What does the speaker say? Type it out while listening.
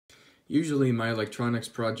Usually my electronics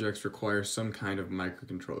projects require some kind of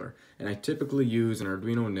microcontroller, and I typically use an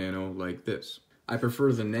Arduino Nano like this. I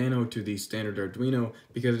prefer the Nano to the standard Arduino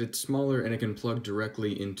because it's smaller and it can plug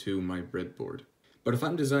directly into my breadboard. But if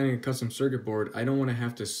I'm designing a custom circuit board, I don't want to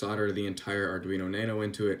have to solder the entire Arduino Nano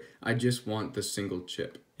into it, I just want the single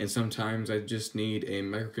chip. And sometimes I just need a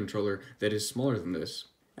microcontroller that is smaller than this.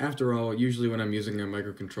 After all, usually when I'm using a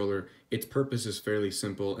microcontroller, its purpose is fairly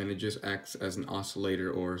simple and it just acts as an oscillator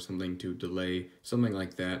or something to delay, something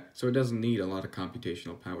like that, so it doesn't need a lot of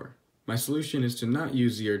computational power. My solution is to not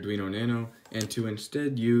use the Arduino Nano and to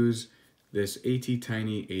instead use this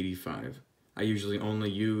ATtiny 85. I usually only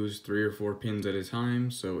use 3 or 4 pins at a time,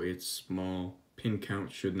 so its small pin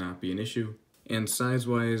count should not be an issue. And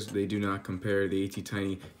size-wise, they do not compare. The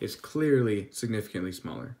ATtiny is clearly significantly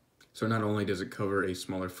smaller. So not only does it cover a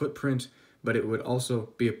smaller footprint, but it would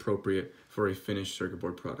also be appropriate for a finished circuit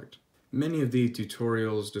board product. Many of the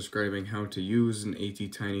tutorials describing how to use an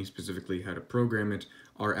ATtiny, specifically how to program it,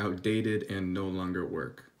 are outdated and no longer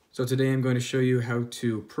work. So today I'm going to show you how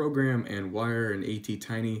to program and wire an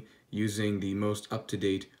ATtiny using the most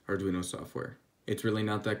up-to-date Arduino software. It's really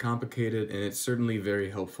not that complicated, and it's certainly very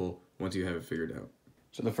helpful once you have it figured out.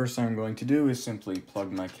 So the first thing I'm going to do is simply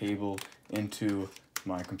plug my cable into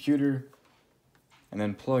my computer and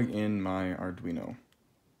then plug in my Arduino.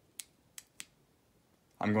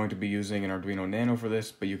 I'm going to be using an Arduino Nano for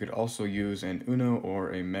this, but you could also use an Uno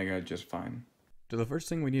or a Mega just fine. So the first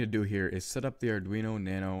thing we need to do here is set up the Arduino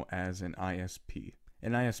Nano as an ISP.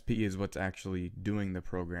 An ISP is what's actually doing the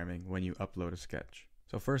programming when you upload a sketch.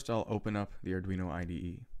 So first I'll open up the Arduino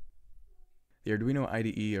Ide. The Arduino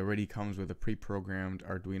Ide already comes with a pre-programmed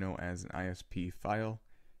Arduino as an ISP file.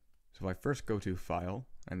 So if I first go to File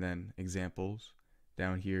and then Examples,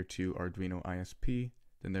 down here to Arduino ISP,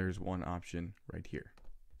 then there's one option right here.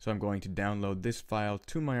 So I'm going to download this file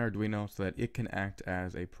to my Arduino so that it can act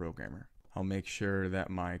as a programmer. I'll make sure that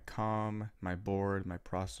my COM, my board, my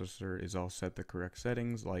processor is all set the correct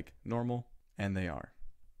settings like normal, and they are.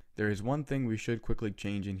 There is one thing we should quickly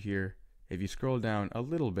change in here. If you scroll down a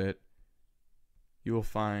little bit, you will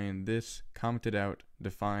find this commented out,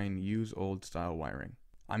 define use old style wiring.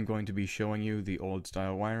 I'm going to be showing you the old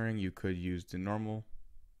style wiring. You could use the normal.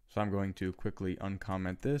 So I'm going to quickly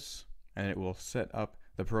uncomment this, and it will set up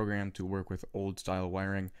the program to work with old style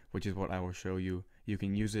wiring, which is what I will show you. You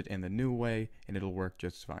can use it in the new way and it'll work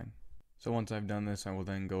just fine. So once I've done this, I will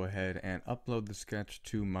then go ahead and upload the sketch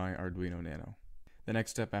to my Arduino Nano. The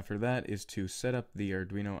next step after that is to set up the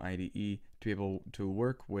Arduino IDE to be able to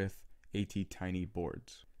work with ATtiny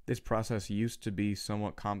boards. This process used to be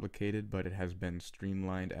somewhat complicated, but it has been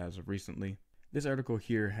streamlined as of recently. This article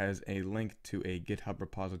here has a link to a GitHub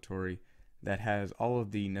repository that has all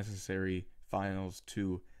of the necessary files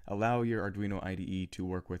to allow your Arduino IDE to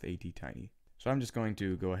work with ATtiny. So I'm just going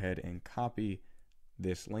to go ahead and copy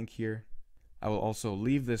this link here. I will also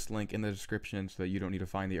leave this link in the description so that you don't need to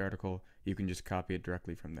find the article. You can just copy it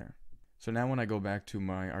directly from there. So now when I go back to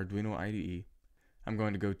my Arduino IDE, I'm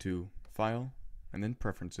going to go to File and then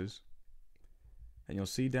Preferences. And you'll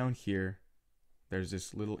see down here, there's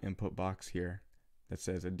this little input box here that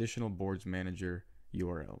says Additional Boards Manager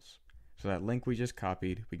URLs. So that link we just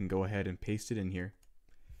copied, we can go ahead and paste it in here.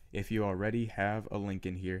 If you already have a link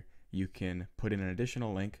in here, you can put in an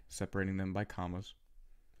additional link, separating them by commas,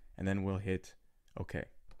 and then we'll hit OK.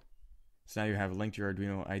 So now you have linked your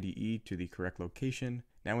Arduino IDE to the correct location.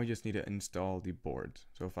 Now we just need to install the boards.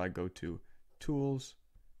 So if I go to Tools,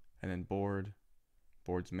 and then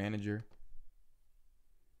Boards Manager,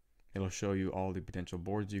 it'll show you all the potential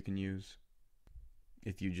boards you can use.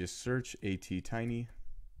 If you just search ATtiny,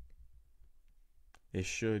 it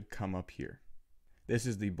should come up here. This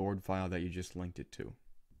is the board file that you just linked it to.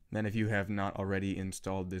 Then if you have not already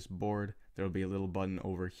installed this board, there will be a little button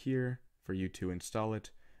over here for you to install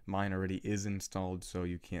it. Mine already is installed, so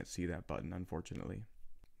you can't see that button, unfortunately.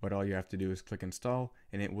 But all you have to do is click install,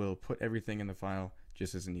 and it will put everything in the file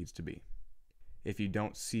just as it needs to be. If you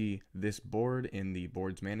don't see this board in the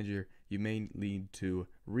Boards Manager, you may need to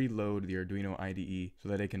reload the Arduino IDE so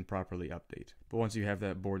that it can properly update. But once you have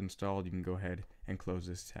that board installed, you can go ahead and close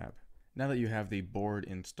this tab. Now that you have the board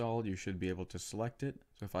installed, you should be able to select it.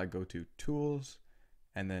 So if I go to Tools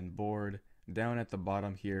and then Board, down at the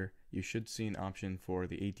bottom here, you should see an option for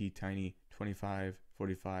the ATtiny 25,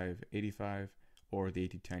 45, 85, or the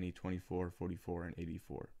ATtiny 24, 44, and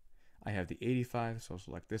 84. I have the 85, so I'll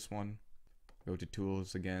select this one. Go to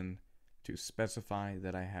Tools again to specify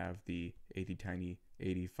that I have the ATtiny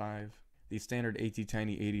 85. The standard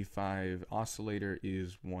ATtiny 85 oscillator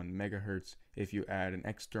is 1 megahertz. If you add an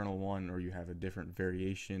external one or you have a different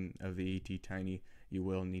variation of the ATtiny, you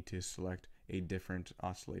will need to select a different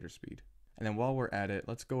oscillator speed. And then while we're at it,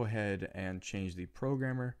 let's go ahead and change the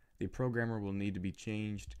programmer. The programmer will need to be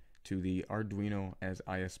changed to the Arduino as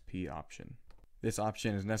ISP option. This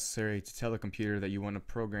option is necessary to tell the computer that you want to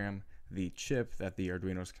program the chip that the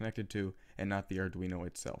Arduino is connected to and not the Arduino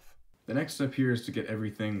itself. The next step here is to get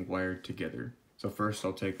everything wired together. So first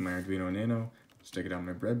I'll take my Arduino Nano, stick it on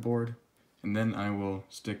my breadboard, and then I will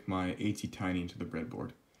stick my ATtiny into the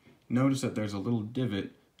breadboard. Notice that there's a little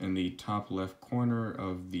divot in the top left corner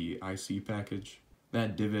of the IC package.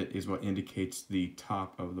 That divot is what indicates the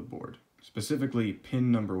top of the board. Specifically,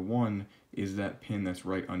 pin number 1 is that pin that's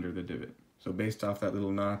right under the divot. So based off that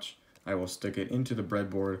little notch, I will stick it into the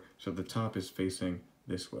breadboard so the top is facing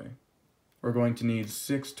this way. We're going to need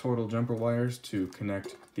 6 total jumper wires to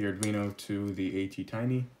connect the Arduino to the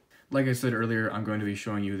ATtiny. Like I said earlier, I'm going to be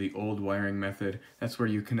showing you the old wiring method. That's where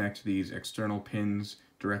you connect these external pins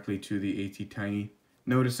directly to the ATtiny.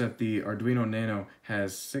 Notice that the Arduino Nano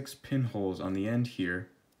has 6 pinholes on the end here.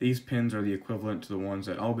 These pins are the equivalent to the ones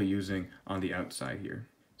that I'll be using on the outside here.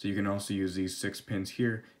 So you can also use these 6 pins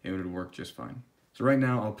here and it would work just fine. So right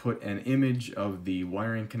now I'll put an image of the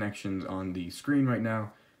wiring connections on the screen right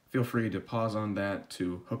now. Feel free to pause on that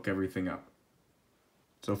to hook everything up.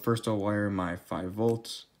 So first I'll wire my 5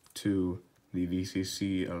 volts to the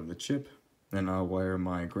VCC of the chip. Then I'll wire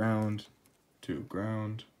my ground to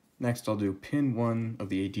ground. Next I'll do pin 1 of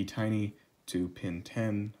the ATtiny to pin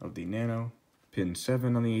 10 of the Nano. Pin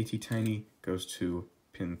 7 on the ATtiny goes to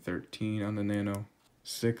pin 13 on the Nano.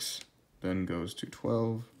 6 then goes to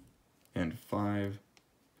 12, and 5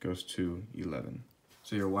 goes to 11.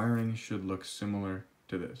 So your wiring should look similar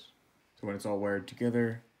to this. So when it's all wired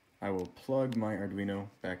together, I will plug my Arduino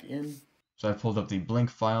back in. So I've pulled up the Blink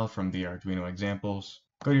file from the Arduino examples.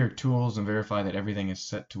 Go to your tools and verify that everything is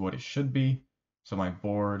set to what it should be. So my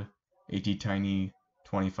board, ATtiny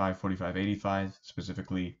 254585,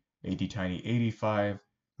 specifically ATtiny 85.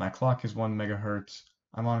 My clock is 1 megahertz.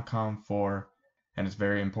 I'm on COM4, and it's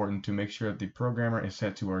very important to make sure that the programmer is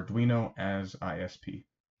set to Arduino as ISP.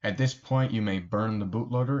 At this point, you may burn the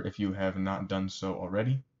bootloader if you have not done so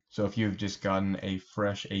already. So if you've just gotten a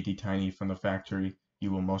fresh ATtiny from the factory,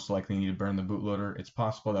 you will most likely need to burn the bootloader. It's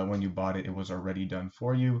possible that when you bought it, it was already done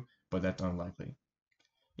for you, but that's unlikely.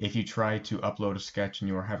 If you try to upload a sketch and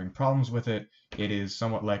you are having problems with it, it is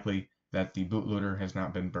somewhat likely that the bootloader has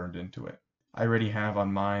not been burned into it. I already have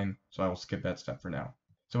on mine, so I will skip that step for now.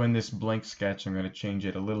 So in this blank sketch, I'm going to change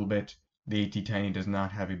it a little bit. The ATtiny does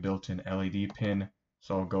not have a built-in LED pin,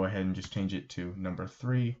 so I'll go ahead and just change it to number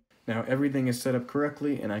 3. Now everything is set up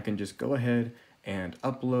correctly, and I can just go ahead and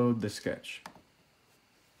upload the sketch.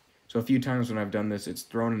 So a few times when I've done this, it's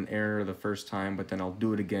thrown an error the first time, but then I'll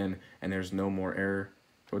do it again, and there's no more error.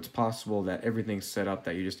 So it's possible that everything's set up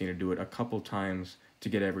that you just need to do it a couple times to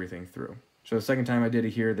get everything through. So the second time I did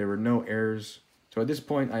it here, there were no errors. So at this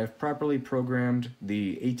point, I have properly programmed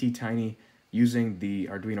the ATtiny using the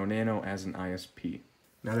Arduino Nano as an ISP.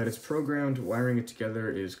 Now that it's programmed, wiring it together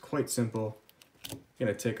is quite simple. I'm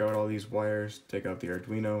going to take out all these wires, take out the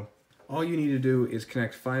Arduino. All you need to do is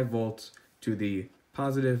connect 5 volts to the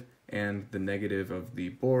positive and the negative of the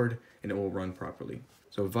board, and it will run properly.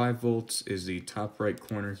 So 5 volts is the top right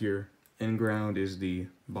corner here, and ground is the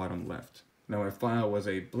bottom left. Now my file was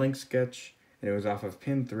a blank sketch, and it was off of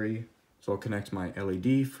pin 3, so I'll connect my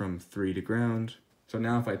LED from 3 to ground. So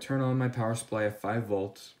now if I turn on my power supply at 5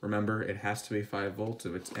 volts, remember it has to be 5 volts.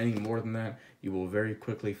 If it's any more than that, you will very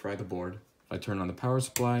quickly fry the board. If I turn on the power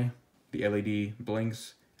supply, the LED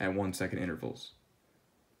blinks at 1 second intervals.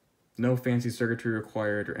 No fancy circuitry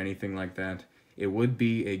required or anything like that. It would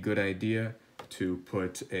be a good idea to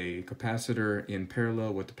put a capacitor in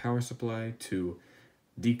parallel with the power supply to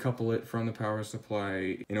decouple it from the power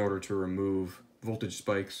supply in order to remove voltage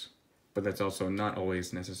spikes, but that's also not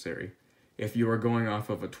always necessary. If you are going off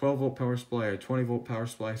of a 12 volt power supply or 20 volt power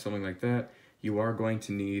supply, something like that, you are going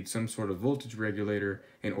to need some sort of voltage regulator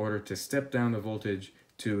in order to step down the voltage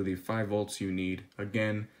to the 5 volts you need.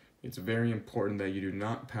 Again, it's very important that you do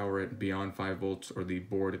not power it beyond 5 volts or the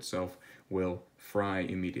board itself will fry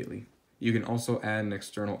immediately. You can also add an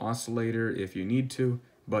external oscillator if you need to,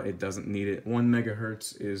 but it doesn't need it. 1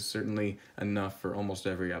 megahertz is certainly enough for almost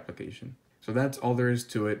every application. So that's all there is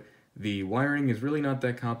to it. The wiring is really not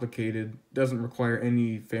that complicated, doesn't require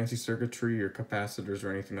any fancy circuitry or capacitors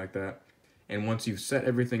or anything like that. And once you've set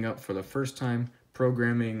everything up for the first time,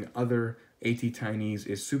 programming other ATtinys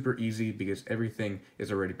is super easy because everything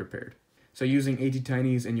is already prepared. So using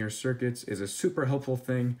ATtinys in your circuits is a super helpful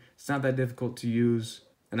thing. It's not that difficult to use,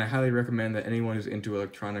 and I highly recommend that anyone who's into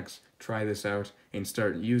electronics try this out and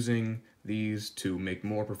start using these to make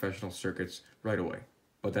more professional circuits right away.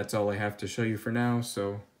 But that's all I have to show you for now,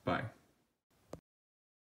 so bye.